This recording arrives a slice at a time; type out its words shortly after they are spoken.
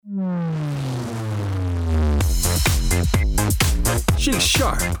She's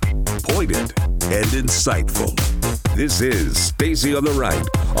sharp, pointed, and insightful. This is Stacy on the Right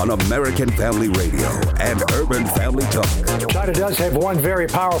on American Family Radio and Urban Family Talk. China does have one very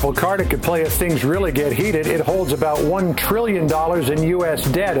powerful card it could play if things really get heated. It holds about $1 trillion in U.S.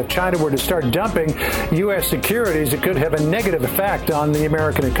 debt. If China were to start dumping U.S. securities, it could have a negative effect on the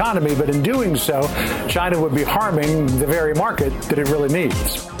American economy. But in doing so, China would be harming the very market that it really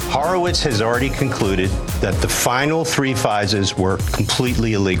needs. Horowitz has already concluded that the final 3 FISAs were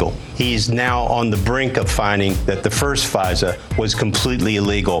completely illegal. He's now on the brink of finding that the first FISA was completely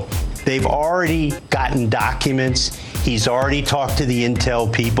illegal. They've already gotten documents. He's already talked to the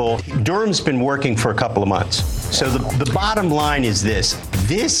intel people. Durham's been working for a couple of months. So the bottom line is this.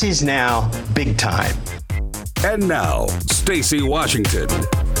 This is now big time. And now, Stacy Washington.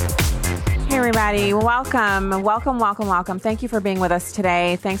 Hey, everybody. Welcome. Thank you for being with us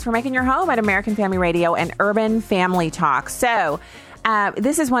today. Thanks for making your home at American Family Radio and Urban Family Talk. So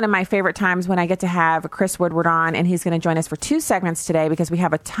this is one of my favorite times when I get to have Chris Woodward on, and he's going to join us for 2 segments today because we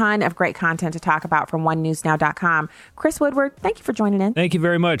have a ton of great content to talk about from onenewsnow.com. Chris Woodward, thank you for joining in. Thank you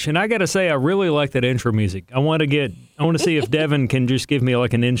very much. And I got to say, I really like that intro music. I want to see if Devin can just give me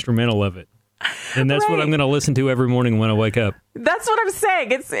like an instrumental of it. And that's what I'm going to listen to every morning when I wake up. That's what I'm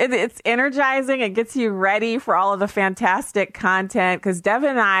saying. It's energizing. It gets you ready for all of the fantastic content. Because Devin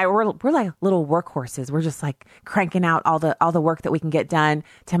and I, we're like little workhorses. We're just like cranking out all the work that we can get done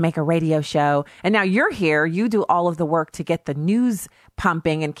to make a radio show. And now you're here. You do all of the work to get the news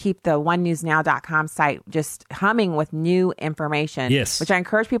pumping and keep the onenewsnow.com site just humming with new information. Yes, which I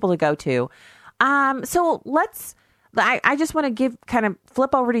encourage people to go to. So I just want to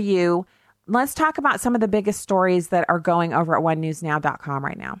flip over to you. Let's talk about some of the biggest stories that are going over at onenewsnow.com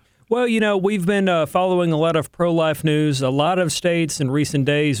right now. Well, we've been following a lot of pro-life news. A lot of states in recent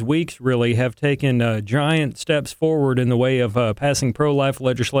days, weeks really, have taken giant steps forward in the way of passing pro-life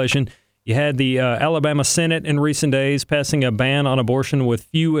legislation. You had the Alabama Senate in recent days passing a ban on abortion with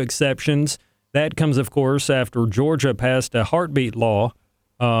few exceptions. That comes, of course, after Georgia passed a heartbeat law,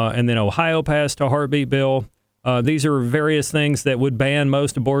 and then Ohio passed a heartbeat bill. These are various things that would ban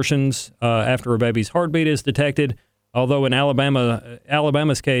most abortions after a baby's heartbeat is detected, although in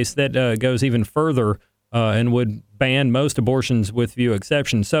Alabama's case, that goes even further and would ban most abortions with few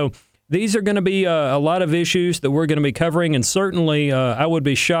exceptions. So these are going to be a lot of issues that we're going to be covering, and certainly I would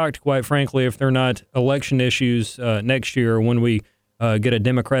be shocked, quite frankly, if they're not election issues next year when we get a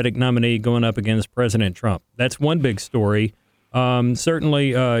Democratic nominee going up against President Trump. That's one big story.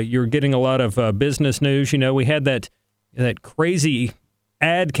 Certainly, you're getting a lot of business news. We had that crazy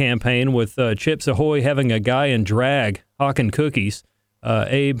ad campaign with Chips Ahoy having a guy in drag hawking cookies.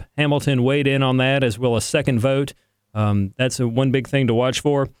 Abe Hamilton weighed in on that, as well as Second Vote. That's one big thing to watch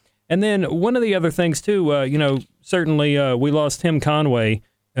for. And then one of the other things, too, certainly we lost Tim Conway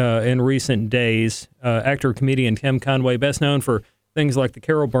in recent days. Actor, comedian Tim Conway, best known for things like The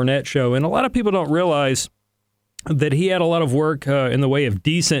Carol Burnett Show. And a lot of people don't realize that he had a lot of work in the way of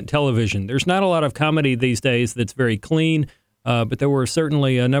decent television. There's not a lot of comedy these days that's very clean, but there were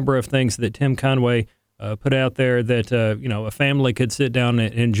certainly a number of things that Tim Conway put out there that a family could sit down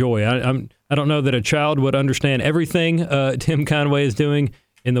and enjoy. I don't know that a child would understand everything Tim Conway is doing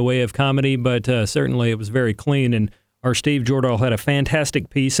in the way of comedy, but certainly it was very clean. And our Steve Jordahl had a fantastic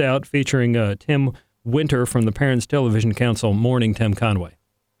piece out featuring Tim Winter from the Parents Television Council mourning Tim Conway.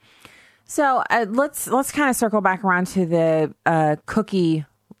 So let's kind of circle back around to the cookie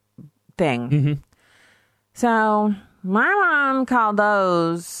thing. Mm-hmm. So my mom called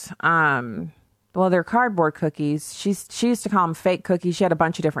those, they're cardboard cookies. She used to call them fake cookies. She had a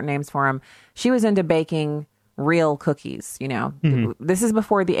bunch of different names for them. She was into baking real cookies. Mm-hmm. This is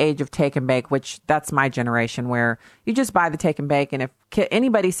before the age of take and bake, which that's my generation, where you just buy the take and bake. And if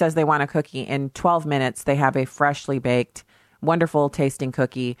anybody says they want a cookie, in 12 minutes, they have a freshly baked, wonderful tasting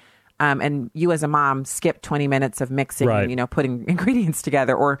cookie. And you as a mom skip 20 minutes of mixing, right, putting ingredients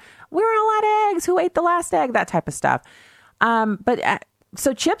together, or we're all out of eggs, who ate the last egg, that type of stuff.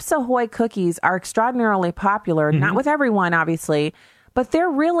 So Chips Ahoy cookies are extraordinarily popular, mm-hmm, not with everyone, obviously, but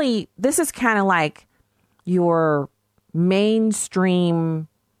this is kind of like your mainstream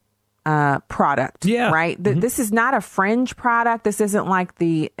product, right? Mm-hmm. This is not a fringe product. This isn't like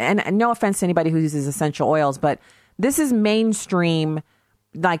and no offense to anybody who uses essential oils, but this is mainstream,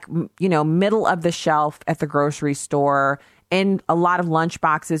 like, middle of the shelf at the grocery store. In a lot of lunch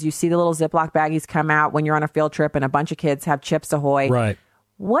boxes, you see the little Ziploc baggies come out when you're on a field trip and a bunch of kids have Chips Ahoy. Right.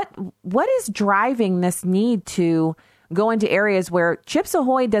 What is driving this need to go into areas where Chips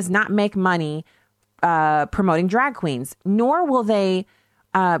Ahoy does not make money promoting drag queens, nor will they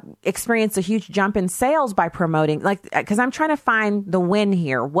experience a huge jump in sales by promoting, because I'm trying to find the win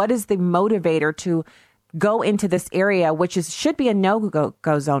here. What is the motivator to go into this area, which should be a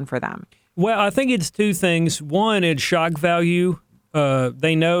no-go zone for them? Well, I think it's two things. One, it's shock value.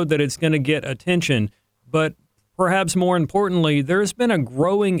 They know that it's going to get attention, but perhaps more importantly, there's been a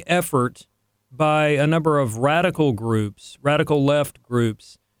growing effort by a number of radical groups, radical left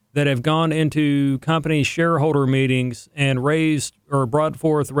groups, that have gone into company shareholder meetings and raised or brought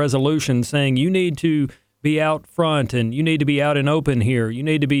forth resolutions saying you need to be out front and you need to be out and open here. You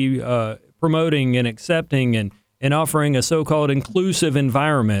need to be promoting and accepting and offering a so-called inclusive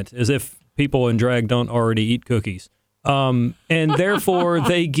environment, as if people in drag don't already eat cookies. And therefore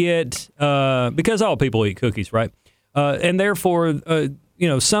they get, because all people eat cookies, right? And therefore,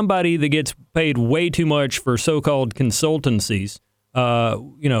 somebody that gets paid way too much for so-called consultancies,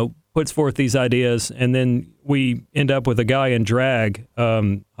 puts forth these ideas, and then we end up with a guy in drag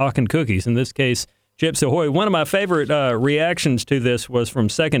hawking cookies. In this case, Chips Ahoy. One of my favorite reactions to this was from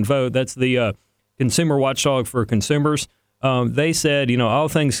Second Vote. That's the consumer watchdog for consumers. They said, all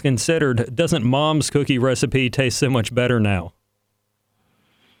things considered, doesn't Mom's cookie recipe taste so much better now?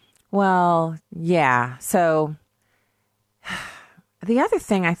 Well, yeah. So the other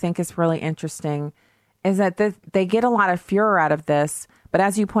thing I think is really interesting is that they get a lot of furor out of this. But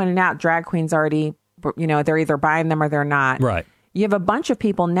as you pointed out, drag queens already, they're either buying them or they're not. Right. You have a bunch of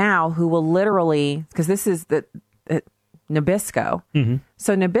people now who will literally, because this is the Nabisco. Mm-hmm.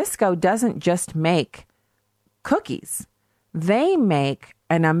 So Nabisco doesn't just make cookies. They make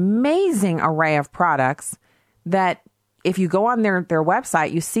an amazing array of products that if you go on their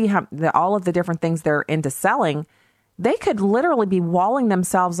website, you see how all of the different things they're into selling. They could literally be walling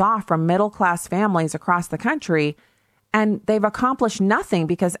themselves off from middle-class families across the country, and they've accomplished nothing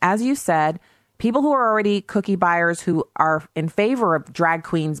because, as you said, people who are already cookie buyers who are in favor of drag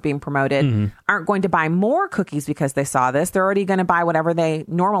queens being promoted aren't going to buy more cookies because they saw this. They're already going to buy whatever they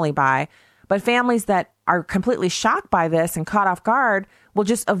normally buy. But families that are completely shocked by this and caught off guard will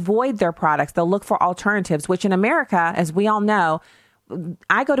just avoid their products. They'll look for alternatives, which in America, as we all know,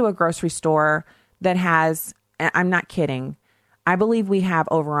 I go to a grocery store that has, I'm not kidding, I believe we have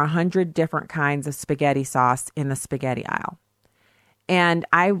over 100 different kinds of spaghetti sauce in the spaghetti aisle. And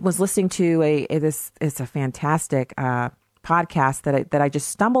I was listening to it's a fantastic podcast that I just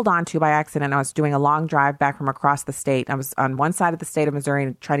stumbled onto by accident. I was doing a long drive back from across the state. I was on one side of the state of Missouri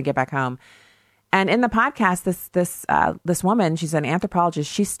and trying to get back home. And in the podcast, this woman, she's an anthropologist.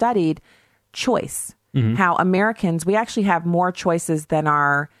 She studied choice, how Americans, we actually have more choices than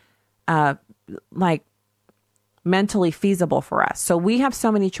are mentally feasible for us. So we have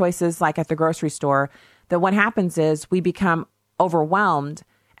so many choices, like at the grocery store, that what happens is we become overwhelmed.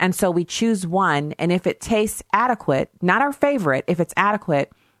 And so we choose one. And if it tastes adequate, not our favorite, if it's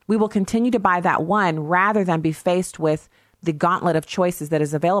adequate, we will continue to buy that one rather than be faced with the gauntlet of choices that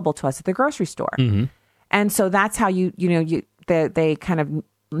is available to us at the grocery store. Mm-hmm. And so that's how they kind of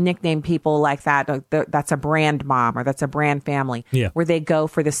nickname people like that. That's a brand mom or that's a brand family, where they go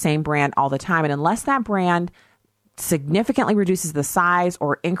for the same brand all the time. And unless that brand significantly reduces the size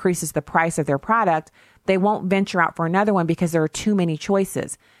or increases the price of their product, they won't venture out for another one because there are too many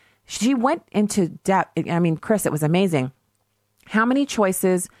choices. She went into depth. I mean, Chris, it was amazing. How many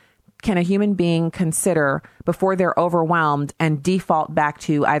choices can a human being consider before they're overwhelmed and default back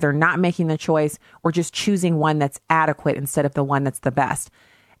to either not making the choice or just choosing one that's adequate instead of the one that's the best?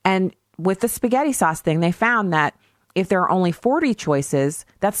 And with the spaghetti sauce thing, they found that if there are only 40 choices,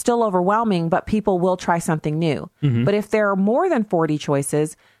 that's still overwhelming, but people will try something new. Mm-hmm. But if there are more than 40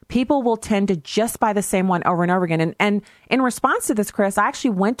 choices, people will tend to just buy the same one over and over again. And in response to this, Chris, I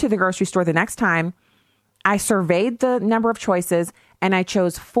actually went to the grocery store the next time. I surveyed the number of choices and I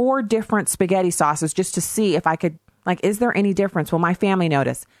chose 4 different spaghetti sauces just to see if I could, is there any difference? Will my family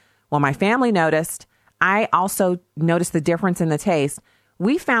notice? Well, my family noticed. I also noticed the difference in the taste.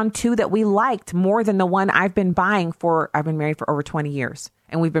 We found 2 that we liked more than the one I've been buying for. I've been married for over 20 years,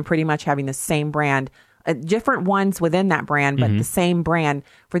 and we've been pretty much having the same brand, different ones within that brand, but the same brand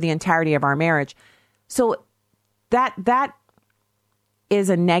for the entirety of our marriage. So that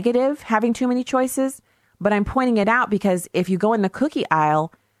is a negative, having too many choices, but I'm pointing it out because if you go in the cookie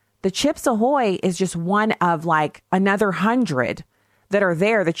aisle, the Chips Ahoy is just one of another 100 that are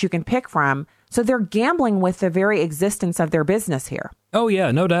there that you can pick from. So they're gambling with the very existence of their business here. Oh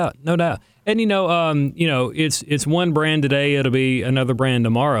yeah, no doubt. And it's one brand today, it'll be another brand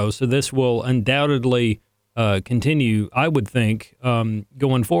tomorrow. So this will undoubtedly continue, I would think,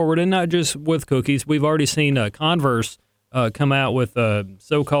 going forward, and not just with cookies. We've already seen Converse come out with a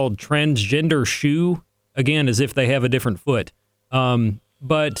so-called transgender shoe, again, as if they have a different foot.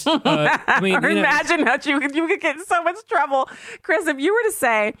 But I mean, imagine how you could get in so much trouble, Chris, if you were to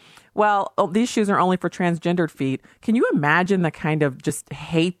say, well, these shoes are only for transgendered feet. Can you imagine the kind of just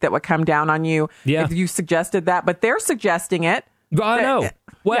hate that would come down on you if you suggested that? But they're suggesting it. I know.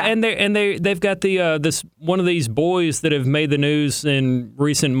 Well, and they've got the this one of these boys that have made the news in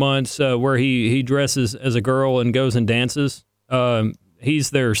recent months where he dresses as a girl and goes and dances.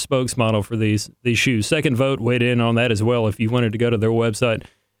 He's their spokesmodel for these shoes. Second Vote weighed in on that as well. If you wanted to go to their website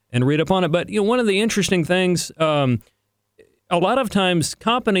and read up on it, but one of the interesting things, a lot of times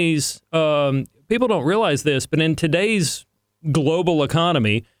companies, people don't realize this, but in today's global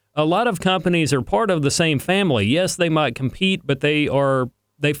economy, a lot of companies are part of the same family. Yes, they might compete, but they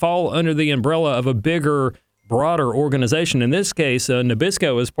fall under the umbrella of a bigger, broader organization. In this case,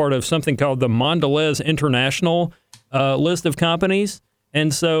 Nabisco is part of something called the Mondelez International list of companies.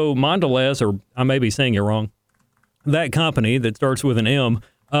 And so Mondelez, or I may be saying it wrong, that company that starts with an M,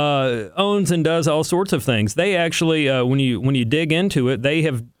 owns and does all sorts of things. They actually, when you dig into it,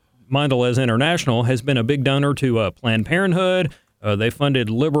 Mondelez International has been a big donor to Planned Parenthood. They funded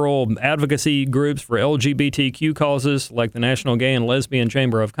liberal advocacy groups for LGBTQ causes like the National Gay and Lesbian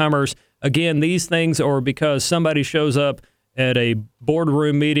Chamber of Commerce. Again, these things are because somebody shows up at a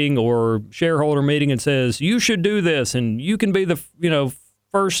boardroom meeting or shareholder meeting and says, you should do this and you can be the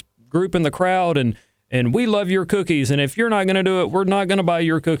first group in the crowd and we love your cookies. And if you're not going to do it, we're not going to buy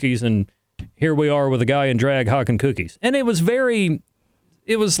your cookies. And here we are with a guy in drag hawking cookies. And it was I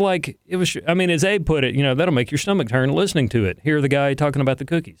mean, as Abe put it, that'll make your stomach turn listening to it. Hear the guy talking about the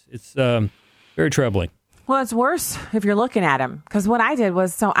cookies. It's very troubling. Well, it's worse if you're looking at him. Because what I did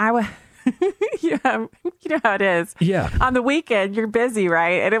was, you know how it is. Yeah. On the weekend, you're busy,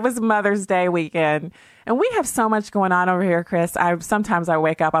 right? And it was Mother's Day weekend. And we have so much going on over here, Chris. Sometimes I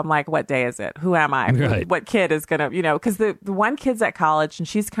wake up, I'm like, what day is it? Who am I? Right. What kid is going to, because the one kid's at college and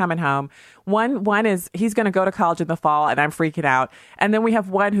she's coming home. He's going to go to college in the fall and I'm freaking out. And then we have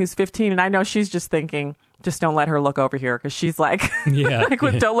one who's 15 and I know she's just thinking, just don't let her look over here because she's like,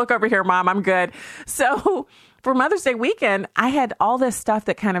 don't look over here, Mom, I'm good. So for Mother's Day weekend, I had all this stuff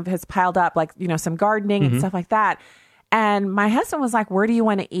that kind of has piled up, like, some gardening and stuff like that. And my husband was like, where do you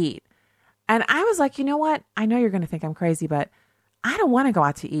want to eat? And I was like, you know what? I know you're going to think I'm crazy, but I don't want to go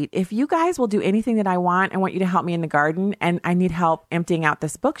out to eat. If you guys will do anything that I want you to help me in the garden, and I need help emptying out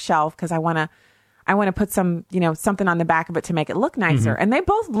this bookshelf because I want to put some, something on the back of it to make it look nicer. And they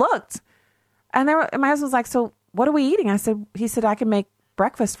both looked. And my husband was like, so what are we eating? He said, I can make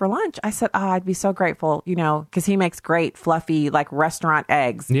breakfast for lunch. I said, I'd be so grateful, because he makes great fluffy, like restaurant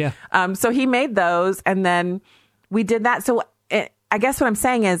eggs. Yeah. So he made those and then we did that. So I guess what I'm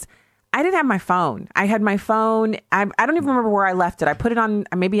saying is I didn't have my phone. I had my phone. I don't even remember where I left it. I put it on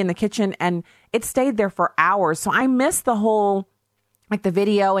maybe in the kitchen and it stayed there for hours. So I missed the whole, like the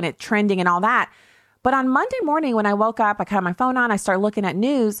video and it trending and all that. But on Monday morning when I woke up, I had my phone on, I started looking at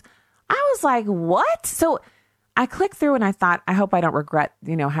news. I was like, what? So I clicked through and I thought, I hope I don't regret,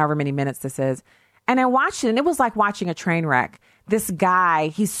 however many minutes this is. And I watched it and it was like watching a train wreck. This guy,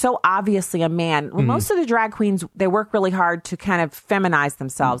 he's so obviously a man. Well, most of the drag queens, they work really hard to kind of feminize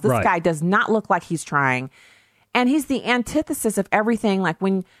themselves. This guy does not look like he's trying. And he's the antithesis of everything. Like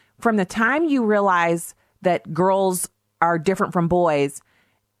from the time you realize that girls are different from boys,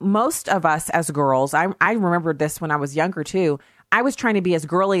 most of us as girls, I remember this when I was younger too, I was trying to be as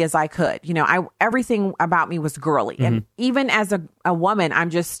girly as I could. Everything about me was girly. And even as a woman,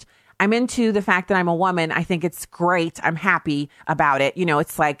 I'm into the fact that I'm a woman. I think it's great. I'm happy about it.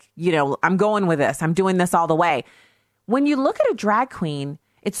 It's like, I'm going with this. I'm doing this all the way. When you look at a drag queen,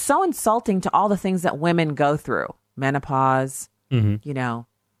 it's so insulting to all the things that women go through. Menopause,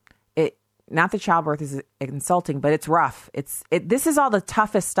 not that childbirth is insulting, but it's rough. This is all the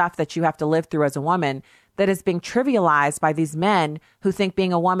toughest stuff that you have to live through as a woman that is being trivialized by these men who think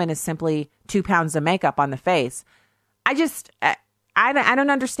being a woman is simply 2 pounds of makeup on the face. I don't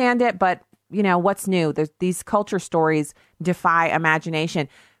understand it, but what's new? These culture stories defy imagination.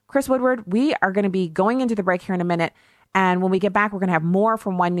 Chris Woodward, we are going to be going into the break here in a minute. And when we get back, we're going to have more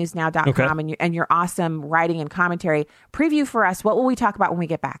from onenewsnow.com and your awesome writing and commentary. Preview for us. What will we talk about when we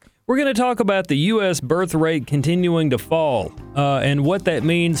get back? We're going to talk about the U.S. birth rate continuing to fall and what that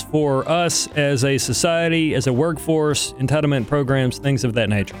means for us as a society, as a workforce, entitlement programs, things of that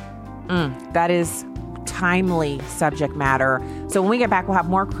nature. That is timely subject matter. So when we get back, we'll have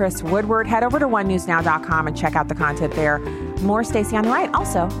more Chris Woodward. Head over to onenewsnow.com and check out the content there. More Stacey on the Right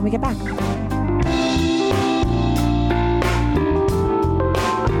also when we get back.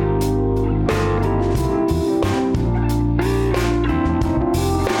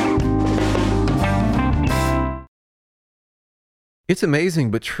 It's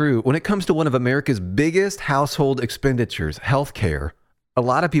amazing but true. When it comes to one of America's biggest household expenditures, healthcare, a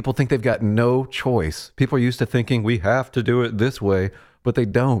lot of people think they've got no choice. People are used to thinking we have to do it this way, but they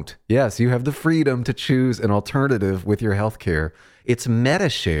don't. Yes, you have the freedom to choose an alternative with your healthcare. It's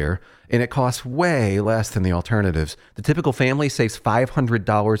Medi-Share, and it costs way less than the alternatives. The typical family saves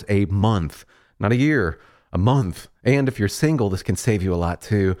 $500 a month, not a year, a month. And if you're single, this can save you a lot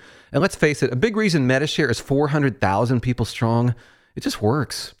too. And let's face it, a big reason Medi-Share is 400,000 people strong, it just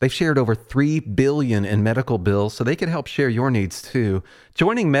works. They've shared over $3 billion in medical bills, so they can help share your needs too.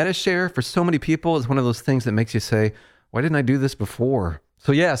 Joining Medi-Share for so many people is one of those things that makes you say, why didn't I do this before?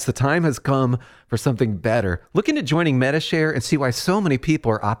 So yes, the time has come for something better. Look into joining Medi-Share and see why so many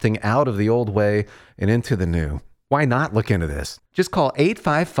people are opting out of the old way and into the new. Why not look into this? Just call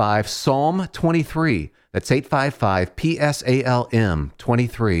 855-PSALM-23. That's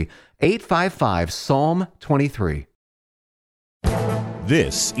 855-PSALM-23. 855-PSALM-23.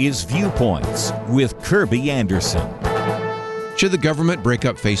 This is Viewpoints with Kirby Anderson. Should the government break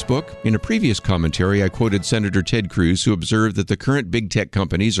up Facebook? In a previous commentary, I quoted Senator Ted Cruz, who observed that the current big tech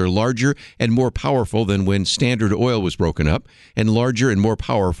companies are larger and more powerful than when Standard Oil was broken up, and larger and more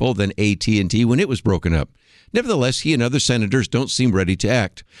powerful than AT&T when it was broken up. Nevertheless, he and other senators don't seem ready to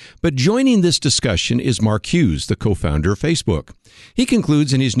act. But joining this discussion is Mark Hughes, the co-founder of Facebook. He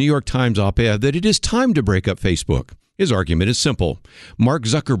concludes in his New York Times op-ed that it is time to break up Facebook. His argument is simple. Mark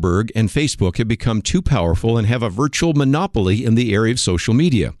Zuckerberg and Facebook have become too powerful and have a virtual monopoly in the area of social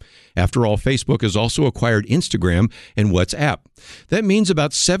media. After all, Facebook has also acquired Instagram and WhatsApp. That means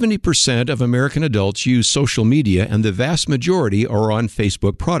about 70% of American adults use social media, and the vast majority are on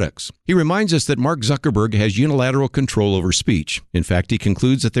Facebook products. He reminds us that Mark Zuckerberg has unilateral control over speech. In fact, he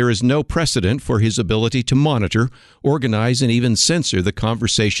concludes that there is no precedent for his ability to monitor, organize, and even censor the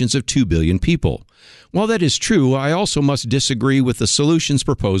conversations of 2 billion people. While that is true, I also must disagree with the solutions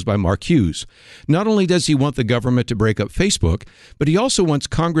proposed by Mark Hughes. Not only does he want the government to break up Facebook, but he also wants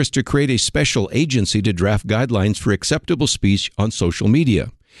Congress to create a special agency to draft guidelines for acceptable speech on social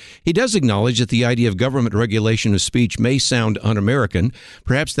media. He does acknowledge that the idea of government regulation of speech may sound un-American.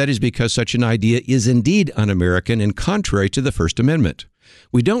 Perhaps that is because such an idea is indeed un-American and contrary to the First Amendment.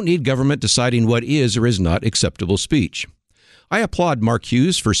 We don't need government deciding what is or is not acceptable speech. I applaud Mark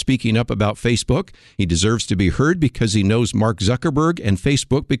Hughes for speaking up about Facebook. He deserves to be heard because he knows Mark Zuckerberg and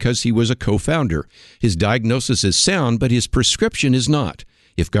Facebook because he was a co-founder. His diagnosis is sound, but his prescription is not.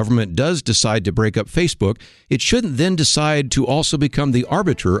 If government does decide to break up Facebook, it shouldn't then decide to also become the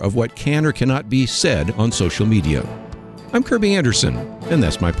arbiter of what can or cannot be said on social media. I'm Kirby Anderson, and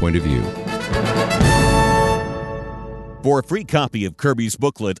that's my point of view. For a free copy of Kirby's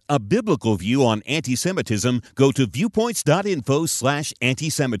booklet, A Biblical View on Anti-Semitism, go to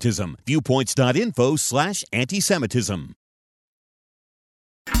viewpoints.info/antisemitism. Viewpoints.info/antisemitism.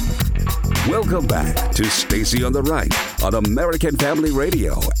 Welcome back to Stacy on the Right on American Family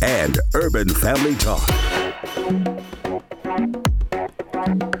Radio and Urban Family Talk.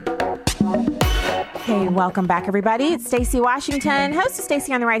 Hey, welcome back, everybody. It's Stacy Washington, host of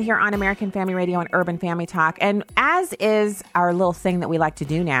Stacy on the Right here on American Family Radio and Urban Family Talk. And as is our little thing that we like to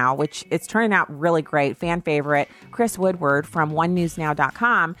do now, which it's turning out really great, fan favorite, Chris Woodward from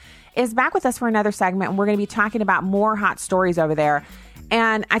onenewsnow.com is back with us for another segment. And we're going to be talking about more hot stories over there.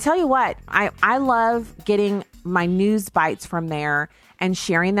 And I tell you what, I love getting my news bites from there and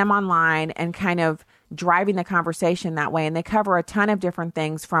sharing them online and kind of driving the conversation that way. And they cover a ton of different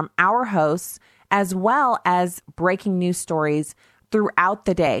things from our hosts as well as breaking news stories throughout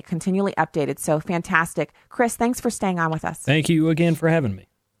the day, continually updated. So fantastic. Chris, thanks for staying on with us. Thank you again for having me.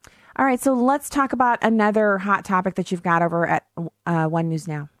 All right, so let's talk about another hot topic that you've got over at One News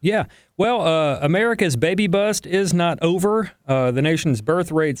Now. Yeah, well, America's baby bust is not over. The nation's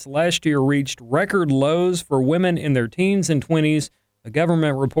birth rates last year reached record lows for women in their teens and 20s. A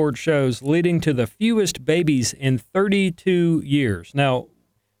government report shows, leading to the fewest babies in 32 years. Now,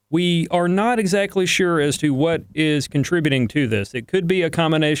 we are not exactly sure as to what is contributing to this. It could be a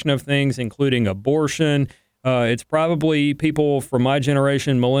combination of things, including abortion. It's probably people from my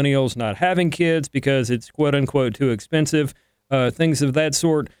generation, millennials, not having kids because it's quote-unquote too expensive, things of that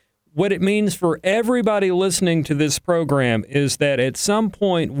sort. What it means for everybody listening to this program is that at some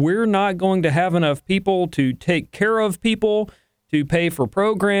point we're not going to have enough people to take care of people, to pay for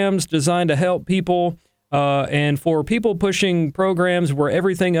programs designed to help people, and for people pushing programs where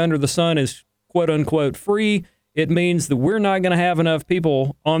everything under the sun is quote-unquote free. It means that we're not going to have enough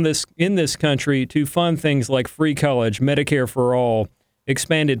people in this country to fund things like free college, Medicare for all,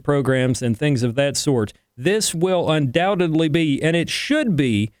 expanded programs, and things of that sort. This will undoubtedly be, and it should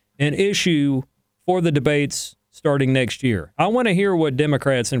be, an issue for the debates starting next year. I want to hear what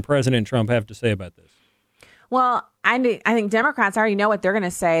Democrats and President Trump have to say about this. Well, I think Democrats already know what they're going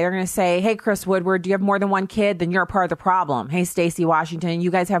to say. They're going to say, hey, Chris Woodward, do you have more than one kid? Then you're a part of the problem. Hey, Stacey Washington, you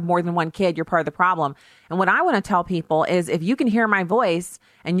guys have more than one kid. You're part of the problem. And what I want to tell people is if you can hear my voice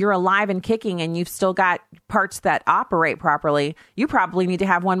and you're alive and kicking and you've still got parts that operate properly, you probably need to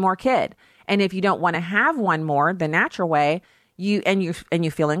have one more kid. And if you don't want to have one more the natural way, you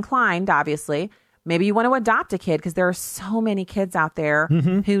feel inclined, obviously, maybe you want to adopt a kid because there are so many kids out there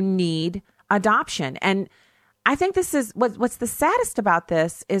who need adoption. And I think this is what's the saddest about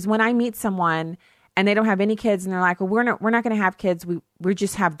this is when I meet someone and they don't have any kids and they're like, well, we're not going to have kids. We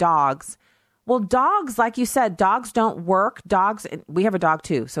just have dogs. Well, dogs, like you said, dogs don't work. Dogs, we have a dog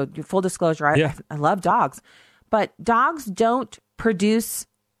too. So full disclosure, I love dogs, but dogs don't produce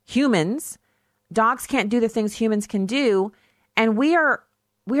humans. Dogs can't do the things humans can do. And we are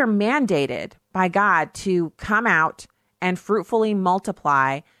mandated by God to come out and fruitfully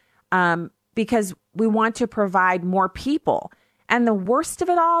multiply, because we want to provide more people. And the worst of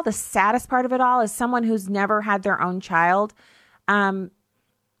it all, the saddest part of it all, is someone who's never had their own child.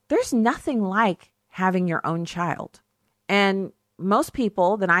 There's nothing like having your own child. And most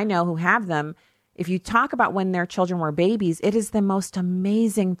people that I know who have them, if you talk about when their children were babies, it is the most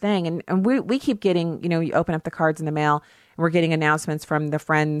amazing thing. And we keep getting, you open up the cards in the mail, and we're getting announcements from the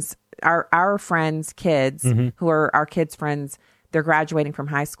friends, our friends' kids, who are our kids' friends. They're graduating from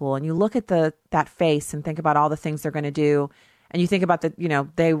high school, and you look at that face and think about all the things they're going to do. And you think about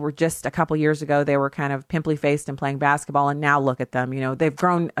they were just a couple years ago, they were kind of pimply faced and playing basketball. And now look at them, they've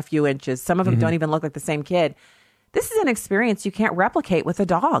grown a few inches. Some of them don't even look like the same kid. This is an experience you can't replicate with a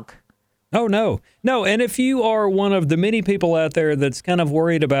dog. Oh, no. And if you are one of the many people out there that's kind of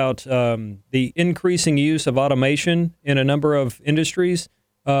worried about the increasing use of automation in a number of industries,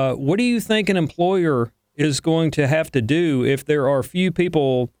 what do you think an employer is going to have to do if there are few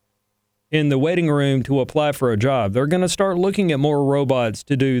people in the waiting room to apply for a job? They're going to start looking at more robots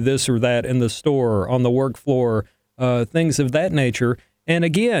to do this or that in the store, on the work floor, things of that nature. And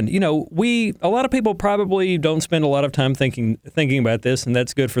again, a lot of people probably don't spend a lot of time thinking about this, and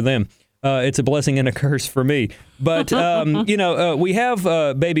that's good for them. It's a blessing and a curse for me. But, we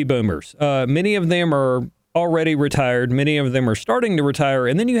have baby boomers. Many of them are already retired. Many of them are starting to retire.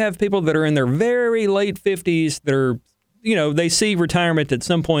 And then you have people that are in their very late 50s that are, they see retirement at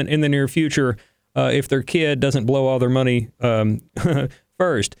some point in the near future if their kid doesn't blow all their money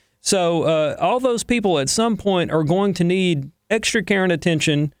first. So all those people at some point are going to need extra care and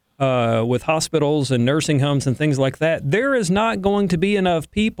attention with hospitals and nursing homes and things like that. There is not going to be enough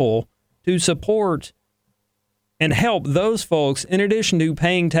people to support and help those folks in addition to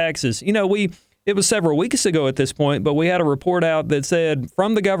paying taxes. It was several weeks ago at this point, but we had a report out that said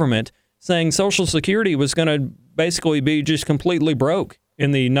from the government saying Social Security was going to basically be just completely broke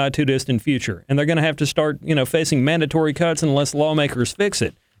in the not too distant future. And they're going to have to start, facing mandatory cuts unless lawmakers fix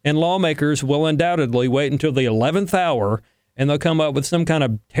it. And lawmakers will undoubtedly wait until the 11th hour and they'll come up with some kind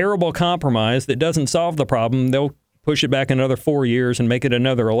of terrible compromise that doesn't solve the problem. They'll push it back another 4 years and make it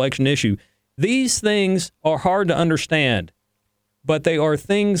another election issue. These things are hard to understand, but they are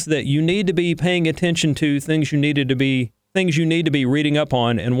things that you need to be paying attention to, things you need to be reading up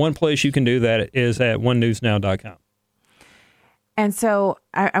on, and one place you can do that is at onenewsnow.com. And so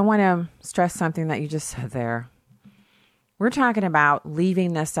I want to stress something that you just said there. We're talking about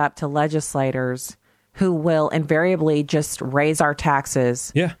leaving this up to legislators who will invariably just raise our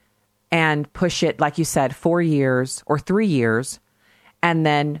taxes and push it, like you said, 4 years or 3 years, and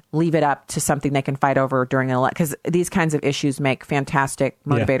then leave it up to something they can fight over during an election. Because these kinds of issues make fantastic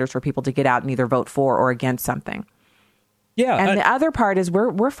motivators for people to get out and either vote for or against something. Yeah. And the other part is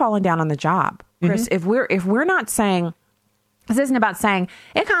we're falling down on the job. Chris, if we're not saying, this isn't about saying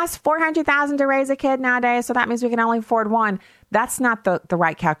it costs $400,000 to raise a kid nowadays, so that means we can only afford one. That's not the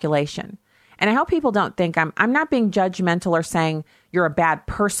right calculation. And I hope people don't think I'm not being judgmental or saying you're a bad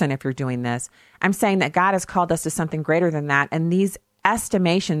person if you're doing this. I'm saying that God has called us to something greater than that. And these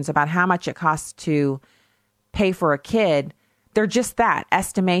estimations about how much it costs to pay for a kid, they're just that,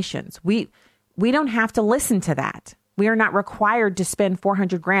 estimations. We don't have to listen to that. We are not required to spend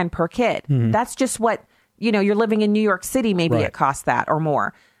 $400,000 per kid. That's just what, you're living in New York City, maybe it costs that or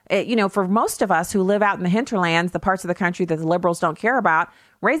more. For most of us who live out in the hinterlands, the parts of the country that the liberals don't care about,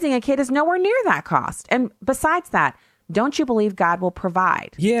 raising a kid is nowhere near that cost. And besides that, don't you believe God will provide?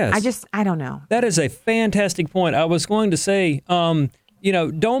 Yes. I don't know. That is a fantastic point. I was going to say,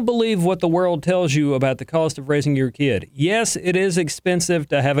 don't believe what the world tells you about the cost of raising your kid. Yes, it is expensive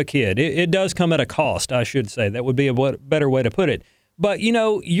to have a kid. It does come at a cost, I should say. That would be a better way to put it. But,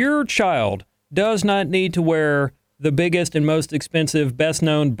 your child does not need to wear the biggest and most expensive,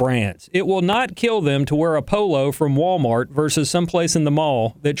 best-known brands. It will not kill them to wear a polo from Walmart versus someplace in the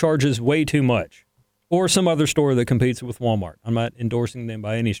mall that charges way too much, or some other store that competes with Walmart. I'm not endorsing them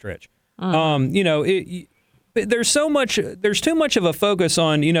by any stretch. There's too much of a focus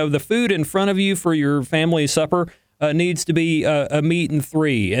on, the food in front of you for your family supper needs to be a meat and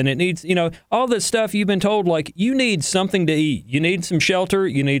three. And it needs, all this stuff you've been told, like, you need something to eat. You need some shelter.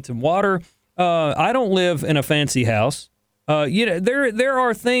 You need some water. I don't live in a fancy house. There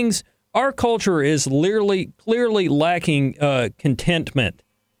are things, our culture is clearly lacking contentment.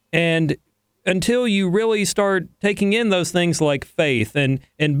 And until you really start taking in those things like faith and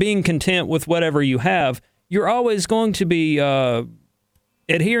being content with whatever you have, you're always going to be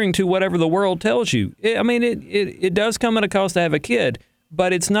adhering to whatever the world tells you. It does come at a cost to have a kid,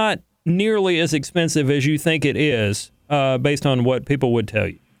 but it's not nearly as expensive as you think it is based on what people would tell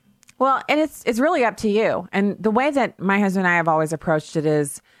you. Well, and it's really up to you. And the way that my husband and I have always approached it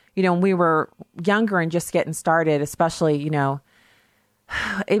is, when we were younger and just getting started, especially,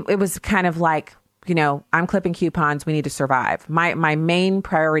 it was kind of like, I'm clipping coupons. We need to survive. My main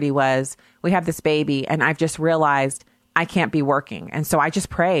priority was, we have this baby and I've just realized I can't be working. And so I just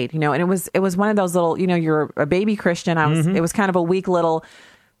prayed, and it was one of those little, you're a baby Christian. It was kind of a weak little,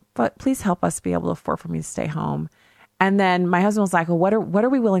 but please help us be able to afford for me to stay home. And then my husband was like, well, what are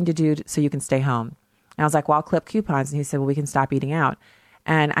we willing to do so you can stay home? And I was like, well, I'll clip coupons. And he said, well, we can stop eating out.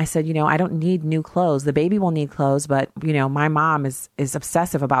 And I said, I don't need new clothes. The baby will need clothes, but my mom is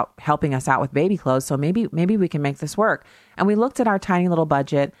obsessive about helping us out with baby clothes. So maybe we can make this work. And we looked at our tiny little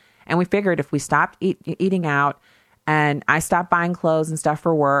budget and we figured if we stopped eating out and I stopped buying clothes and stuff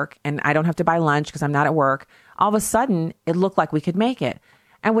for work and I don't have to buy lunch because I'm not at work, all of a sudden it looked like we could make it.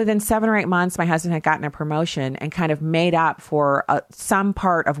 And within 7 or 8 months, my husband had gotten a promotion and kind of made up for some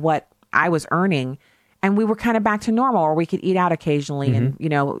part of what I was earning. And we were kind of back to normal, or we could eat out occasionally and,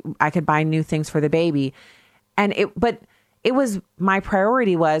 I could buy new things for the baby. But it was, my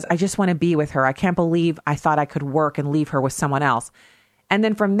priority was, I just want to be with her. I can't believe I thought I could work and leave her with someone else. And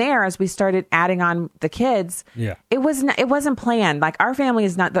then from there, as we started adding on the kids, it wasn't planned. Like, our family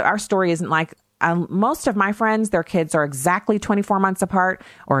is not, our story isn't like, most of my friends, their kids are exactly 24 months apart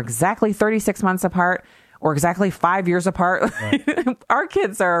or exactly 36 months apart or exactly 5 years apart. Right. Our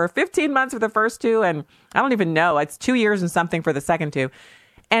kids are 15 months for the first two. And I don't even know. It's 2 years and something for the second two.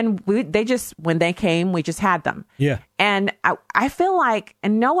 And they just, when they came, we just had them. Yeah. And I feel like,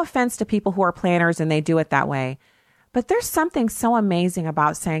 and no offense to people who are planners and they do it that way, but there's something so amazing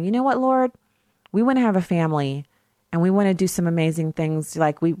about saying, you know what, Lord, we want to have a family and we want to do some amazing things.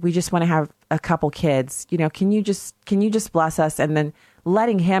 Like we just want to have a couple kids, can you just bless us? And then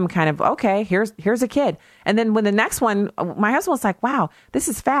letting him kind of, okay, here's a kid. And then when the next one, my husband was like, wow, this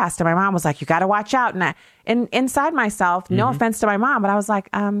is fast. And my mom was like, you got to watch out. And inside myself, no offense to my mom, but I was like,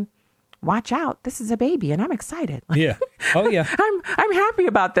 watch out. This is a baby and I'm excited. Yeah. Oh yeah. I'm happy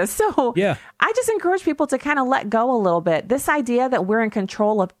about this. So yeah, I just encourage people to kind of let go a little bit. This idea that we're in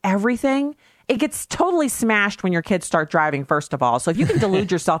control of everything, it gets totally smashed when your kids start driving, first of all. So if you can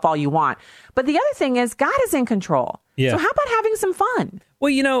delude yourself all you want. But the other thing is God is in control. Yeah. So how about having some fun?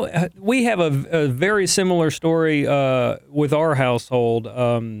 Well, we have a very similar story with our household.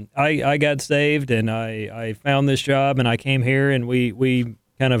 I got saved and I found this job and I came here and we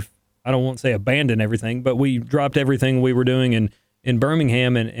kind of, I don't want to say abandoned everything, but we dropped everything we were doing in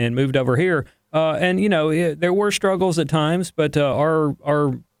Birmingham and moved over here. There were struggles at times, but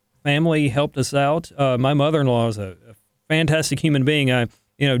our family helped us out. My mother-in-law is a fantastic human being.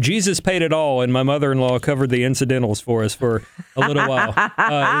 Jesus paid it all, and my mother-in-law covered the incidentals for us for a little while.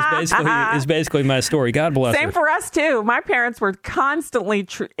 Is basically my story. God bless her. Same for us too. My parents were constantly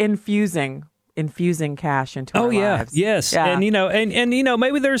infusing cash into our lives. Yes. Yeah. And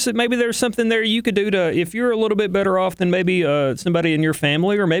maybe there's something there you could do to, if you're a little bit better off than maybe somebody in your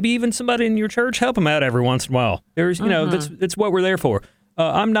family or maybe even somebody in your church, help them out every once in a while. There's that's what we're there for.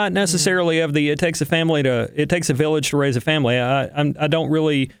 I'm not necessarily of the it takes a village to raise a family. I don't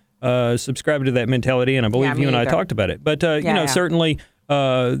really subscribe to that mentality, and I believe you and I talked about it. But certainly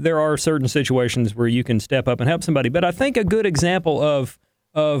there are certain situations where you can step up and help somebody. But I think a good example of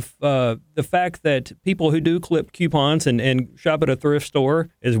the fact that people who do clip coupons and shop at a thrift store,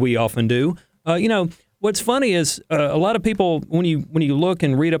 as we often do, what's funny is a lot of people, when you look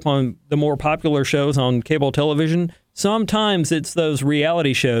and read up on the more popular shows on cable television, sometimes it's those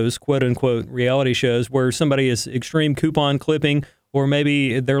reality shows, quote unquote reality shows, where somebody is extreme coupon clipping, or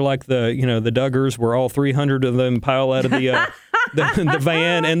maybe they're like the Duggars, where all 300 of them pile out of the the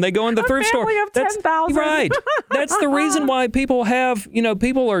van and they go in the thrift store. Of 10,000. Right. That's the reason why people have,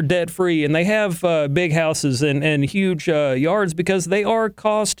 people are debt free and they have big houses and huge yards because they are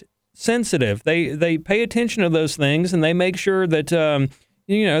cost sensitive. They pay attention to those things and they make sure that,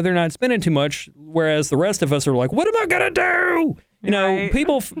 they're not spending too much. Whereas the rest of us are like, what am I going to do? Right.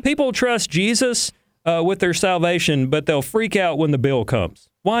 People trust Jesus with their salvation, but they'll freak out when the bill comes.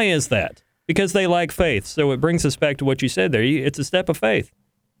 Why is that? Because they lack faith. So it brings us back to what you said there. It's a step of faith.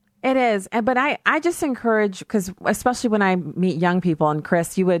 It is. But I just encourage, because especially when I meet young people, and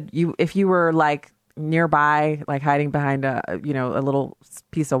Chris, if you were like nearby, like hiding behind a little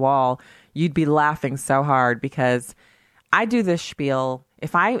piece of wall, you'd be laughing so hard because I do this spiel.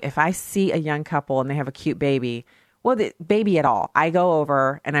 If I see a young couple and they have a cute baby, well, the baby at all, I go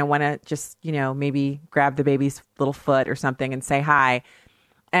over and I want to just, maybe grab the baby's little foot or something and say hi.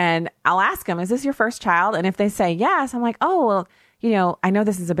 And I'll ask them, is this your first child? And if they say yes, I'm like, oh, well, I know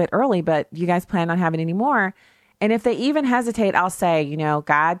this is a bit early, but you guys plan on having any more? And if they even hesitate, I'll say,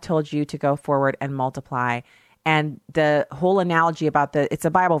 God told you to go forward and multiply. And the whole analogy about it's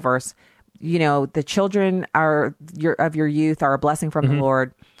a Bible verse, the children of your youth are a blessing from the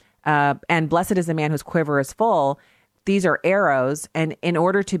Lord. And blessed is the man whose quiver is full. These are arrows. And in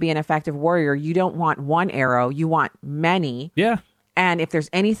order to be an effective warrior, you don't want one arrow. You want many. Yeah. And if there's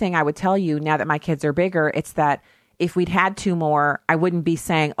anything I would tell you now that my kids are bigger, it's that if we'd had two more, I wouldn't be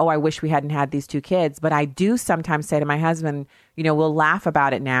saying, oh, I wish we hadn't had these two kids. But I do sometimes say to my husband, we'll laugh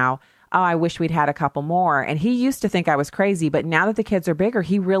about it now. Oh, I wish we'd had a couple more. And he used to think I was crazy. But now that the kids are bigger,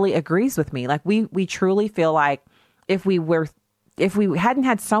 he really agrees with me. Like we truly feel like if we hadn't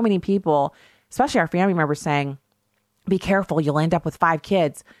had so many people, especially our family members saying, be careful, you'll end up with 5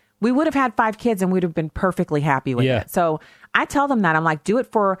 kids. We would have had 5 kids and we'd have been perfectly happy with it. So I tell them that. I'm like, do it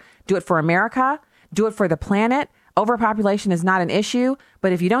for America, do it for the planet. Overpopulation is not an issue,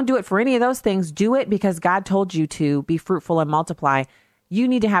 but if you don't do it for any of those things, do it because God told you to be fruitful and multiply. You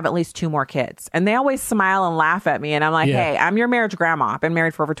need to have at least 2 more kids. And they always smile and laugh at me. And I'm like, hey, I'm your marriage grandma. I've been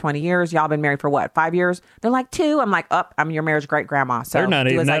married for over 20 years. Y'all been married for what, 5 years? They're like, 2. I'm like, I'm your marriage great grandma. So they're not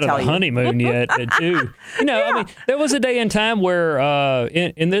even out of the honeymoon yet at 2. I mean, there was a day and time where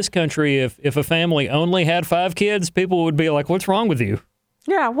in this country, if a family only had 5 kids, people would be like, what's wrong with you?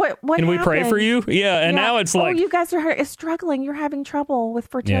 Yeah, what Can we pray for you? Yeah, and now it's like, you guys are struggling. You're having trouble with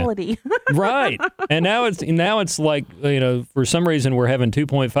fertility. Yeah. Right. And now it's like, for some reason we're having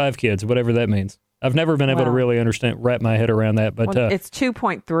 2.5 kids, whatever that means. I've never been able to really wrap my head around that, but it's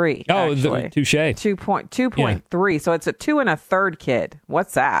 2.3. Oh, touche. 2.3. So it's a 2 and a third kid.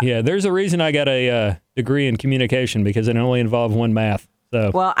 What's that? Yeah, there's a reason I got a degree in communication because it only involved one math.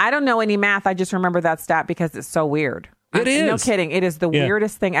 So well, I don't know any math. I just remember that stat because it's so weird. It is. No kidding. It is the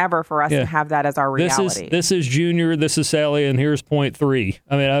weirdest thing ever for us to have that as our reality. This is Junior, this is Sally, and here's 0.3.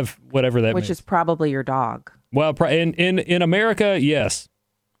 I mean, whatever that means. Which is probably your dog. Well, in America, yes.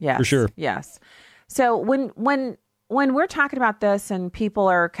 Yes. For sure. Yes. So when we're talking about this and people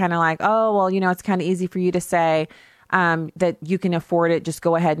are kind of like, oh, well, it's kind of easy for you to say that you can afford it, just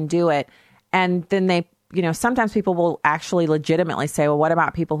go ahead and do it. And then they, sometimes people will actually legitimately say, well, what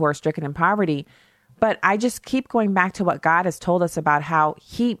about people who are stricken in poverty? But I just keep going back to what God has told us about how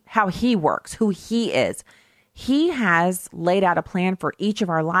he works, who he is. He has laid out a plan for each of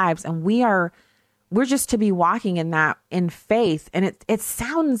our lives, and we're just to be walking in that in faith. And it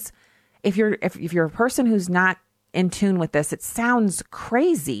sounds, if you're a person who's not in tune with this, it sounds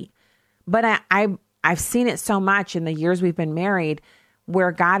crazy. But I've seen it so much in the years we've been married,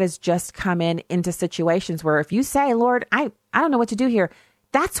 where God has just come into situations where if you say, Lord, I don't know what to do here,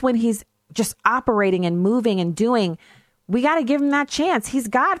 that's when he's just operating and moving and doing. We got to give him that chance. He's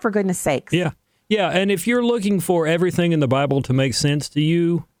God, for goodness sakes. Yeah. Yeah. And if you're looking for everything in the Bible to make sense to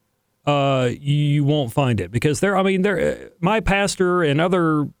you, you won't find it because my pastor and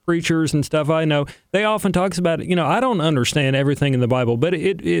other preachers and stuff I know, they often talks about it. I don't understand everything in the Bible, but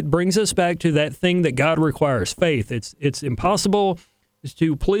it brings us back to that thing that God requires, faith. It's impossible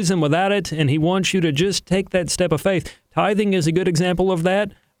to please him without it. And he wants you to just take that step of faith. Tithing is a good example of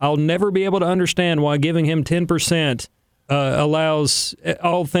that. I'll never be able to understand why giving him 10% allows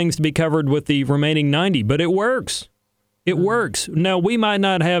all things to be covered with the remaining 90, but it works. It works. Now, we might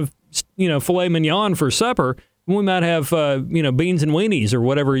not have, filet mignon for supper. We might have, beans and weenies or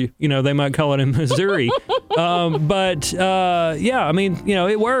whatever, they might call it in Missouri. But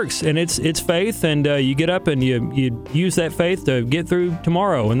it works, and it's faith, and you get up and you use that faith to get through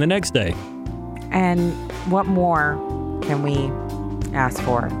tomorrow and the next day. And what more can we ask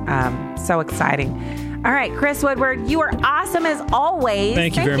for? So exciting. All right, Chris Woodward, you are awesome as always.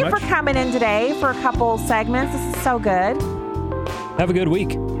 Thank you very much. Thank you for coming in today for a couple segments. This is so good. Have a good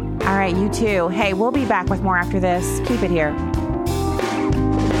week. All right, you too. Hey, we'll be back with more after this. Keep it here.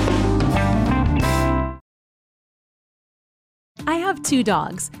 I have 2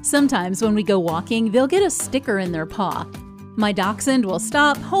 dogs. Sometimes when we go walking, they'll get a sticker in their paw. My dachshund will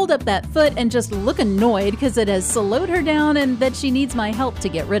stop, hold up that foot, and just look annoyed because it has slowed her down and that she needs my help to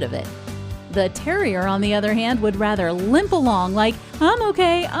get rid of it. The terrier, on the other hand, would rather limp along like, I'm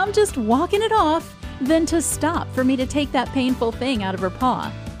okay, I'm just walking it off, than to stop for me to take that painful thing out of her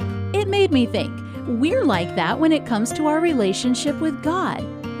paw. It made me think, we're like that when it comes to our relationship with God.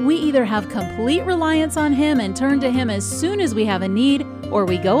 We either have complete reliance on Him and turn to Him as soon as we have a need, or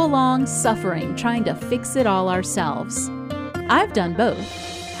we go along suffering, trying to fix it all ourselves. I've done both.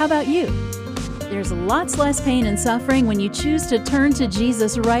 How about you? There's lots less pain and suffering when you choose to turn to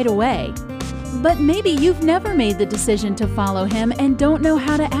Jesus right away. But maybe you've never made the decision to follow Him and don't know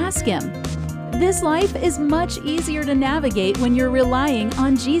how to ask Him. This life is much easier to navigate when you're relying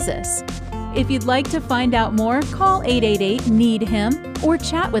on Jesus. If you'd like to find out more, call 888-NEED-HIM or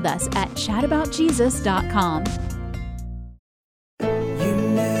chat with us at chataboutjesus.com. You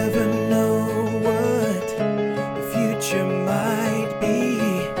never know what the future might be.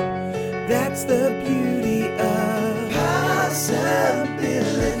 That's the beauty of possibility.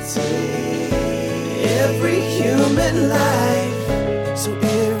 Every human life, so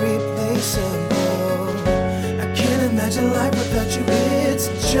irreplaceable. I can't imagine life without you. It's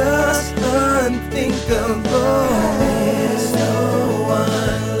just unthinkable. There's no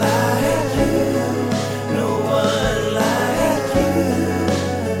one like you, no one like you.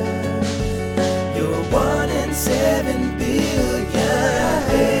 You're 1 in 7 billion.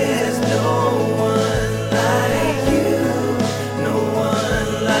 There's no one like you, no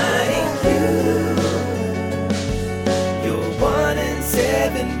one like you. You're 1 in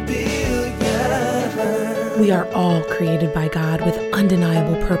 7 billion. We are all created by God with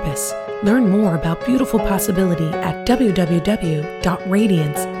undeniable purpose. Learn more about beautiful possibility at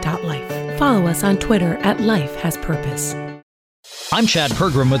www.radiance.life. Follow us on Twitter at Life Has Purpose. I'm Chad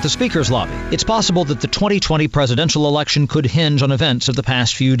Pergram with the Speaker's Lobby. It's possible that the 2020 presidential election could hinge on events of the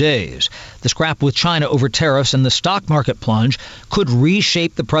past few days. The scrap with China over tariffs and the stock market plunge could